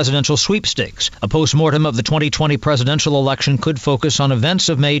reshape the presidential sweepstakes. A postmortem of the 2020 presidential election could focus on events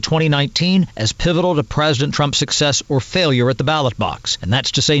of May 2019 as pivotal to President Trump's success or failure at the ballot box. And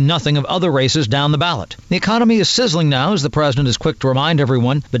that's to say nothing of other races down the ballot. The economy is sizzling now, as the president is quick to remind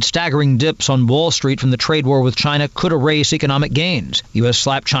everyone, but staggering dips on Wall Street from the trade war with China could erase economic gains. The U.S.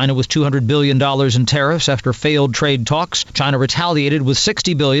 slapped China with $200 billion in tariffs after failed trade talks. China retaliated with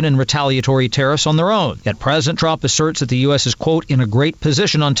 $60 billion in retaliatory tariffs on their own. Yet President Trump asserts that the U.S. is, quote, in a great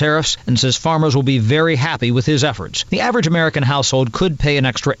position on tariffs and says farmers will be very happy with his efforts. The average American household could pay an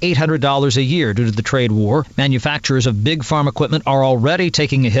extra $800 a year due to the trade war. Manufacturers of big farm equipment are already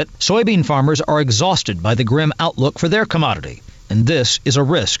taking a hit. Soybean farmers are exhausted by the grim outlook for their commodity. And this is a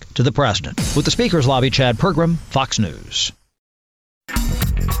risk to the president. With the Speaker's Lobby, Chad Pergram, Fox News.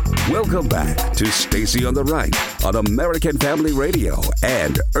 Welcome back to Stacy on the Right on American Family Radio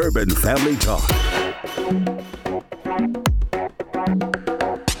and Urban Family Talk.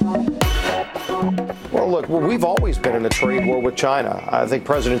 Well, look, we've always been in a trade war with China. I think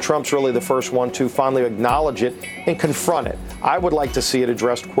President Trump's really the first one to finally acknowledge it and confront it. I would like to see it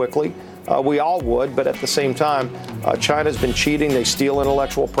addressed quickly. We all would, but at the same time, China's been cheating. They steal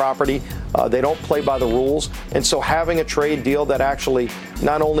intellectual property. They don't play by the rules. And so having a trade deal that actually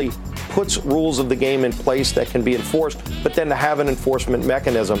not only puts rules of the game in place that can be enforced, but then to have an enforcement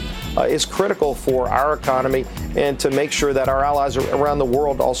mechanism is critical for our economy and to make sure that our allies around the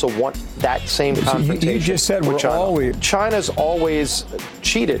world also want that same confrontation. You just said we're always. China's always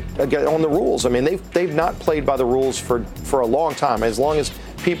cheated on the rules. I mean, they've not played by the rules for a long time. As long as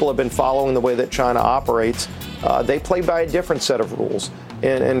people have been following the way that China operates, they play by a different set of rules.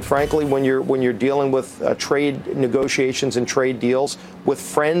 And frankly, when you're dealing with trade negotiations and trade deals with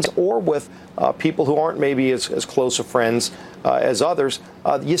friends or with people who aren't maybe as close of friends as others,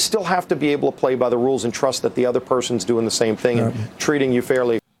 you still have to be able to play by the rules and trust that the other person's doing the same thing and treating you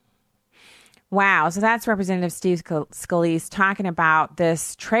fairly. Wow. So that's Representative Steve Scalise talking about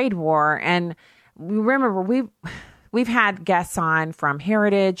this trade war. And remember, we've had guests on from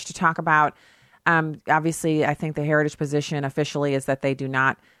Heritage to talk about, obviously, I think the Heritage position officially is that they do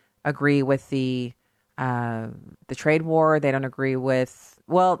not agree with the trade war. They don't agree with,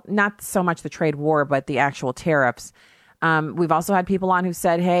 well, not so much the trade war, but the actual tariffs. We've also had people on who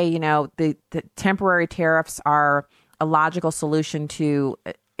said, hey, you know, the temporary tariffs are a logical solution to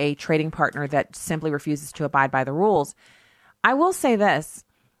a trading partner that simply refuses to abide by the rules. I will say this.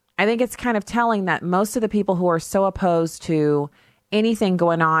 I think it's kind of telling that most of the people who are so opposed to anything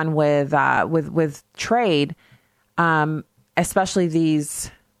going on with trade, especially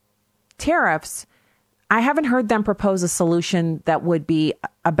these tariffs, I haven't heard them propose a solution that would be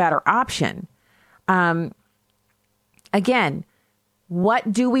a better option. Again,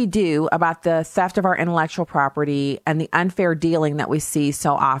 what do we do about the theft of our intellectual property and the unfair dealing that we see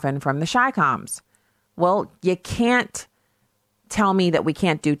so often from the Chi-Coms? Well, you can't tell me that we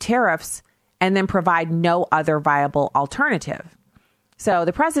can't do tariffs and then provide no other viable alternative. So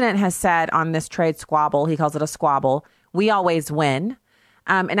the president has said on this trade squabble, he calls it a squabble, we always win.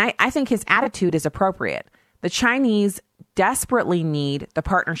 And I think his attitude is appropriate. The Chinese desperately need the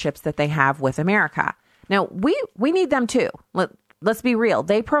partnerships that they have with America. Now, we need them too. Let's be real.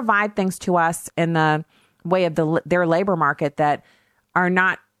 They provide things to us in the way of their labor market that are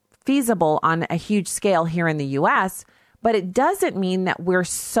not feasible on a huge scale here in the U.S., but it doesn't mean that we're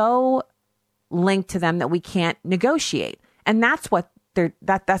so linked to them that we can't negotiate. And that's what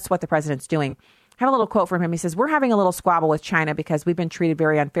that's what the president's doing. I have a little quote from him. He says, "We're having a little squabble with China because we've been treated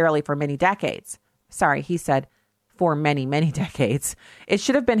very unfairly for many decades." Sorry, he said for many, many decades. It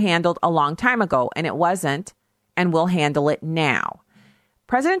should have been handled a long time ago, and it wasn't, and we'll handle it now.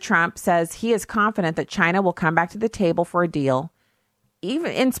 President Trump says he is confident that China will come back to the table for a deal,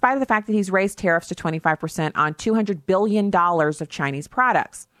 even in spite of the fact that he's raised tariffs to 25% on $200 billion of Chinese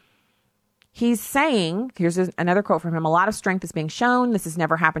products. He's saying, here's another quote from him, "A lot of strength is being shown. This has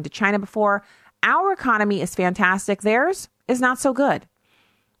never happened to China before. Our economy is fantastic. Theirs is not so good."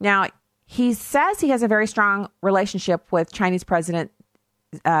 Now, he says he has a very strong relationship with Chinese President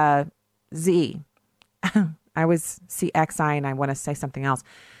Xi. I always see XI and I want to say something else.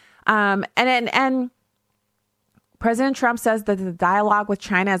 And President Trump says that the dialogue with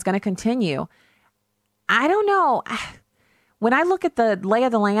China is going to continue. I don't know. When I look at the lay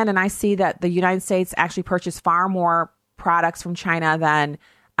of the land and I see that the United States actually purchased far more products from China than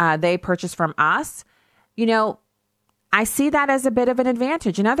they purchase from us, I see that as a bit of an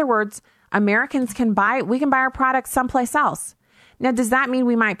advantage. In other words, Americans can buy our products someplace else. Now, does that mean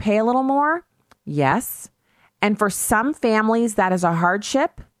we might pay a little more? Yes. And for some families, that is a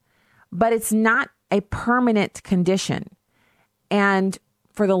hardship, but it's not a permanent condition. And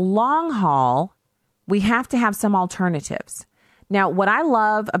for the long haul, we have to have some alternatives. Now, what I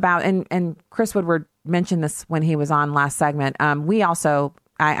love about, and Chris Woodward mentioned this when he was on last segment,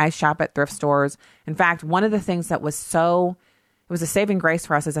 I shop at thrift stores. In fact, one of the things that was it was a saving grace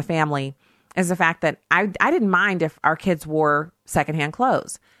for us as a family is the fact that I didn't mind if our kids wore secondhand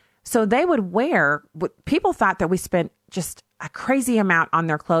clothes. So they would wear, people thought that we spent just a crazy amount on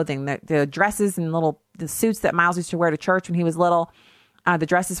their clothing, the dresses and the suits that Miles used to wear to church when he was little, the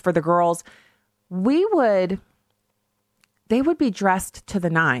dresses for the girls. They would be dressed to the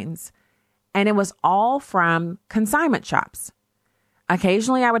nines, and it was all from consignment shops.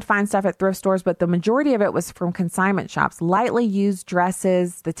 Occasionally I would find stuff at thrift stores, but the majority of it was from consignment shops. Lightly used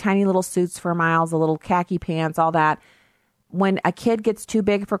dresses, the tiny little suits for Miles, the little khaki pants, all that. When a kid gets too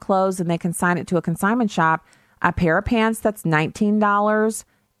big for clothes and they consign it to a consignment shop, a pair of pants that's $19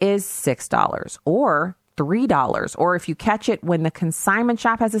 is $6 or $3. Or if you catch it when the consignment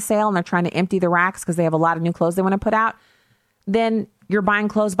shop has a sale and they're trying to empty the racks because they have a lot of new clothes they want to put out, then you're buying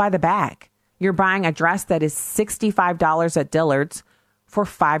clothes by the bag. You're buying a dress that is $65 at Dillard's for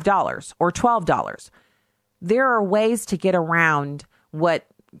 $5 or $12. There are ways to get around what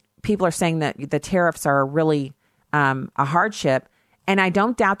people are saying that the tariffs are really a hardship. And I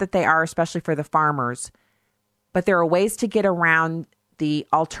don't doubt that they are, especially for the farmers. But there are ways to get around the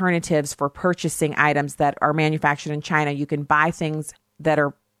alternatives for purchasing items that are manufactured in China. You can buy things that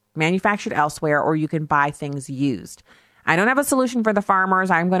are manufactured elsewhere, or you can buy things used. I don't have a solution for the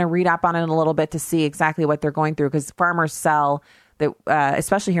farmers. I'm going to read up on it a little bit to see exactly what they're going through, because farmers sell,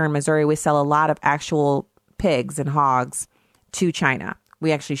 especially here in Missouri, we sell a lot of actual pigs and hogs to China.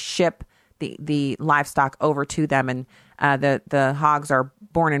 We actually ship the livestock over to them, and the hogs are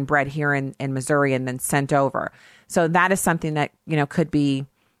born and bred here in Missouri and then sent over. So that is something that could be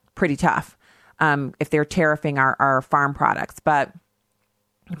pretty tough if they're tariffing our farm products. But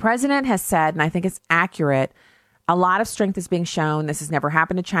the president has said, and I think it's accurate, a lot of strength is being shown. This has never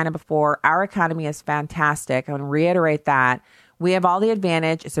happened to China before. Our economy is fantastic. I want to reiterate that. We have all the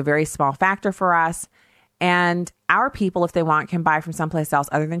advantage. It's a very small factor for us. And our people, if they want, can buy from someplace else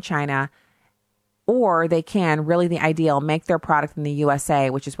other than China. Or they can, really the ideal, make their product in the USA,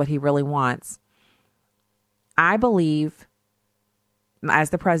 which is what he really wants. I believe, as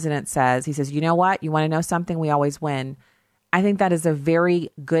the president says, he says, you know what? You want to know something? We always win. I think that is a very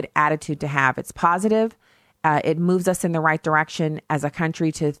good attitude to have. It's positive. It moves us in the right direction as a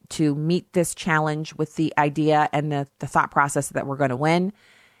country to meet this challenge with the idea and the thought process that we're going to win.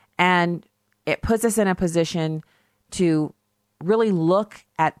 And it puts us in a position to really look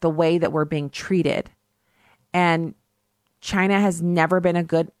at the way that we're being treated. And China has never been a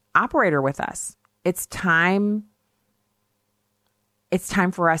good operator with us. It's time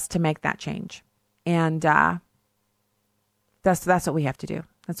for us to make that change. And that's what we have to do.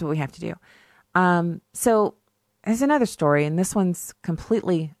 That's what we have to do. So there's another story, and this one's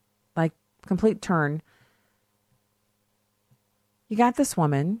complete turn. You got this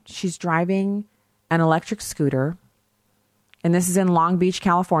woman. She's driving an electric scooter, and this is in Long Beach,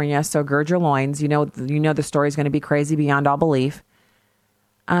 California. So gird your loins. You know the story is going to be crazy beyond all belief.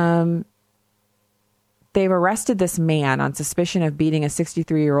 They've arrested this man on suspicion of beating a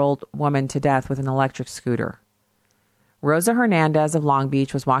 63-year-old woman to death with an electric scooter. Rosa Hernandez of Long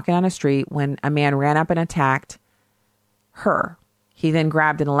Beach was walking on a street when a man ran up and attacked her. He then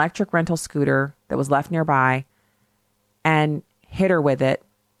grabbed an electric rental scooter that was left nearby and hit her with it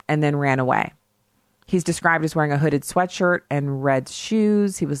and then ran away. He's described as wearing a hooded sweatshirt and red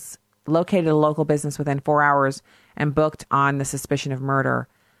shoes. He was located at a local business within 4 hours and booked on the suspicion of murder.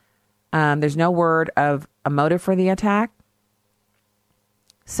 There's no word of a motive for the attack.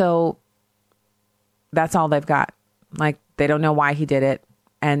 So that's all they've got. Like, they don't know why he did it.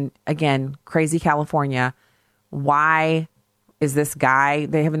 And again, crazy California. Why is this guy?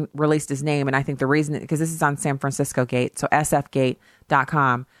 They haven't released his name. And I think the reason, because this is on San Francisco Gate, so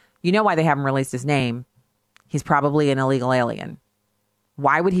sfgate.com. You know why they haven't released his name. He's probably an illegal alien.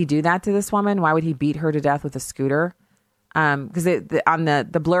 Why would he do that to this woman? Why would he beat her to death with a scooter? Because on the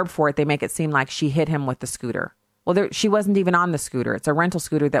blurb for it, they make it seem like she hit him with the scooter. Well, she wasn't even on the scooter. It's a rental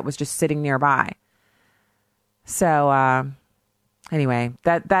scooter that was just sitting nearby. So anyway,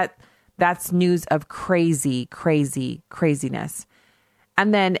 that's news of craziness.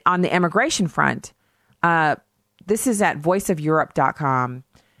 And then on the immigration front, this is at voiceofeurope.com.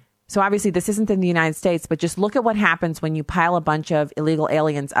 So obviously this isn't in the United States, but just look at what happens when you pile a bunch of illegal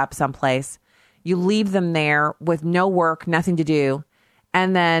aliens up someplace. You leave them there with no work, nothing to do.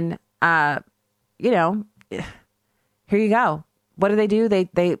 And then, here you go. What do?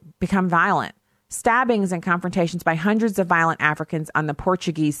 They become violent. Stabbings and confrontations by hundreds of violent Africans on the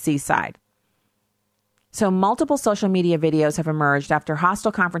Portuguese seaside. So multiple social media videos have emerged after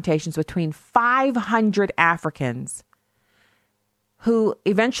hostile confrontations between 500 Africans who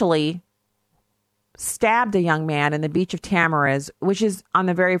eventually stabbed a young man in the beach of Tamariz, which is on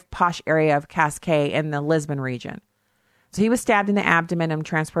the very posh area of Cascais in the Lisbon region. So he was stabbed in the abdomen and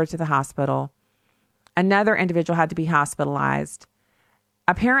transported to the hospital. Another individual had to be hospitalized.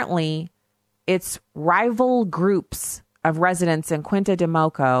 Apparently, it's rival groups of residents in Quinta de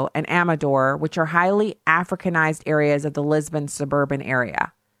Moco and Amador, which are highly Africanized areas of the Lisbon suburban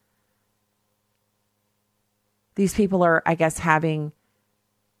area. These people are, I guess, having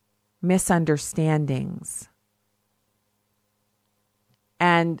misunderstandings.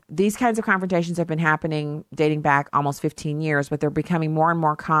 And these kinds of confrontations have been happening dating back almost 15 years, but they're becoming more and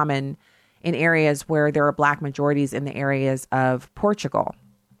more common in areas where there are Black majorities in the areas of Portugal.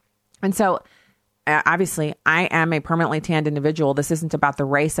 And so, obviously, I am a permanently tanned individual. This isn't about the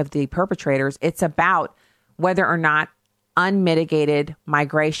race of the perpetrators. It's about whether or not unmitigated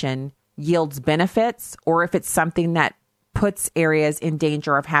migration yields benefits, or if it's something that puts areas in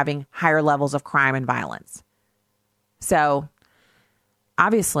danger of having higher levels of crime and violence. So,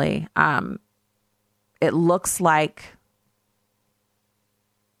 obviously, it looks like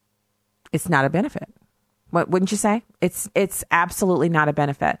it's not a benefit. What wouldn't you say? It's absolutely not a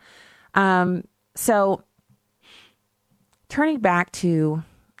benefit. So turning back to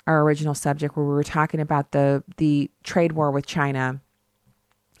our original subject where we were talking about the trade war with China,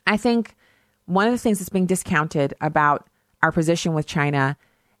 I think one of the things that's being discounted about our position with China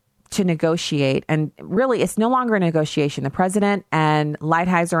to negotiate, and really it's no longer a negotiation. The president and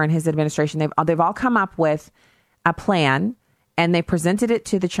Lighthizer and his administration, they've all come up with a plan and they presented it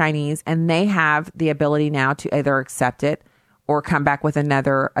to the Chinese, and they have the ability now to either accept it or come back with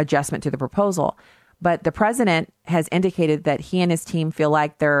another adjustment to the proposal. But the president has indicated that he and his team feel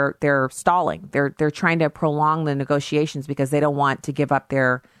like they're stalling. They're trying to prolong the negotiations because they don't want to give up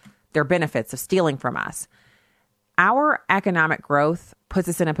their benefits of stealing from us. Our economic growth puts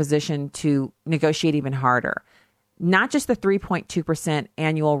us in a position to negotiate even harder. Not just the 3.2%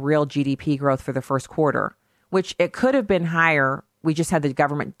 annual real GDP growth for the first quarter, which it could have been higher. We just had the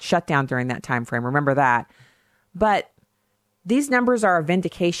government shutdown during that time frame. Remember that. But these numbers are a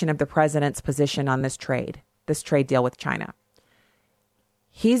vindication of the president's position on this trade deal with China.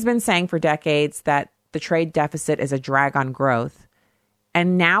 He's been saying for decades that the trade deficit is a drag on growth.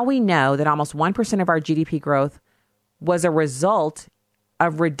 And now we know that almost 1% of our GDP growth was a result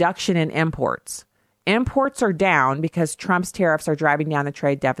of reduction in imports. Imports are down because Trump's tariffs are driving down the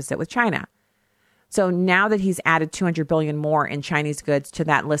trade deficit with China. So now that he's added $200 billion more in Chinese goods to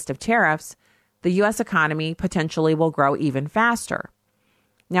that list of tariffs, the U.S. economy potentially will grow even faster.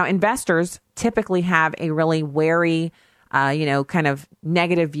 Now, investors typically have a really wary, kind of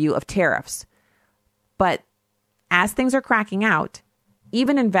negative view of tariffs. But as things are cracking out,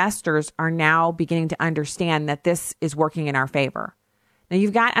 even investors are now beginning to understand that this is working in our favor. Now,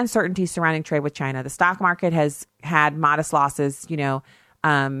 you've got uncertainty surrounding trade with China. The stock market has had modest losses,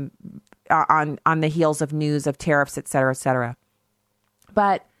 on the heels of news of tariffs, et cetera, et cetera.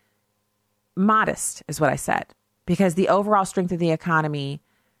 But modest is what I said, because the overall strength of the economy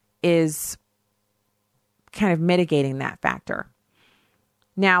is kind of mitigating that factor.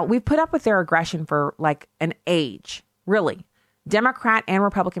 Now, we've put up with their aggression for like an age, really. Democrat and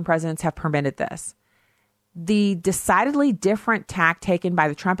Republican presidents have permitted this. The decidedly different tack taken by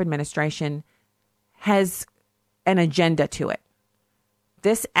the Trump administration has an agenda to it.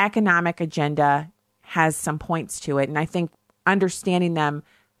 This economic agenda has some points to it, and I think understanding them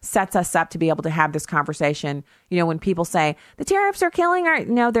sets us up to be able to have this conversation. When people say the tariffs are killing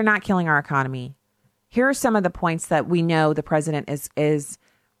no, they're not killing our economy. Here are some of the points that we know the president is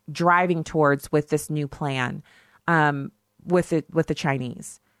driving towards with this new plan with the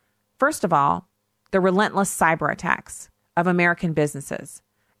Chinese. First of all, the relentless cyber attacks of American businesses.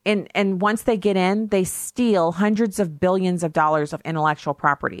 And once they get in, they steal hundreds of billions of dollars of intellectual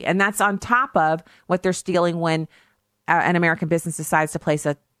property. And that's on top of what they're stealing when an American business decides to place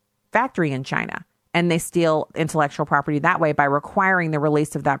a factory in China. And they steal intellectual property that way by requiring the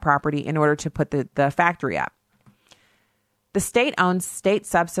release of that property in order to put the factory up. The state-owned,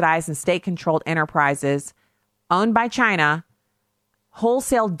 state-subsidized, and state-controlled enterprises owned by China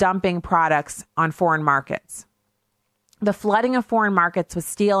wholesale dumping products on foreign markets. The flooding of foreign markets with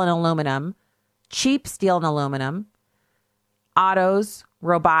steel and aluminum, cheap steel and aluminum, autos,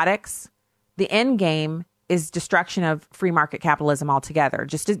 robotics. The end game is destruction of free market capitalism altogether.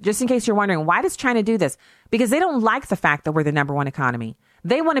 Just in case you're wondering, why does China do this? Because they don't like the fact that we're the number one economy.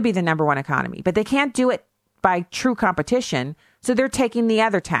 They want to be the number one economy, but they can't do it by true competition. So they're taking the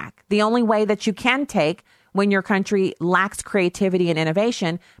other tack. The only way that you can take when your country lacks creativity and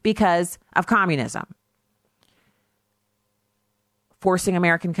innovation because of communism. Forcing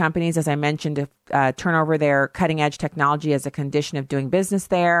American companies, as I mentioned, to turn over their cutting-edge technology as a condition of doing business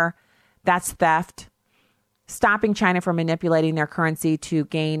there. That's theft. Stopping China from manipulating their currency to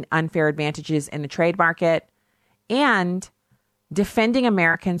gain unfair advantages in the trade market. And defending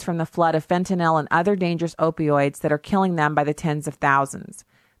Americans from the flood of fentanyl and other dangerous opioids that are killing them by the tens of thousands.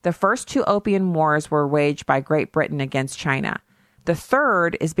 The first two opium wars were waged by Great Britain against China. The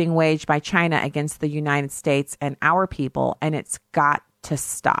third is being waged by China against the United States and our people, and it's got to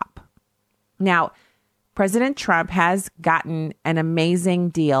stop. Now, President Trump has gotten an amazing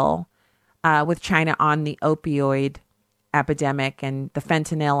deal with China on the opioid epidemic and the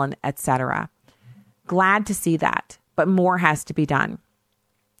fentanyl and et cetera. Glad to see that, but more has to be done.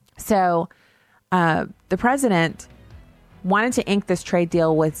 So the president wanted to ink this trade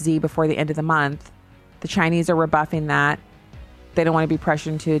deal with Xi before the end of the month. The Chinese are rebuffing that. They don't want to be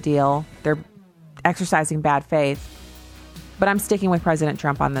pressured into a deal. They're exercising bad faith. But I'm sticking with President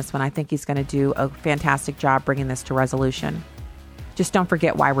Trump on this one. I think he's going to do a fantastic job bringing this to resolution. Just don't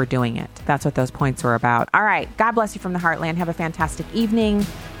forget why we're doing it. That's what those points were about. All right. God bless you from the Heartland. Have a fantastic evening.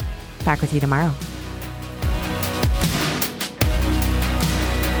 Back with you tomorrow.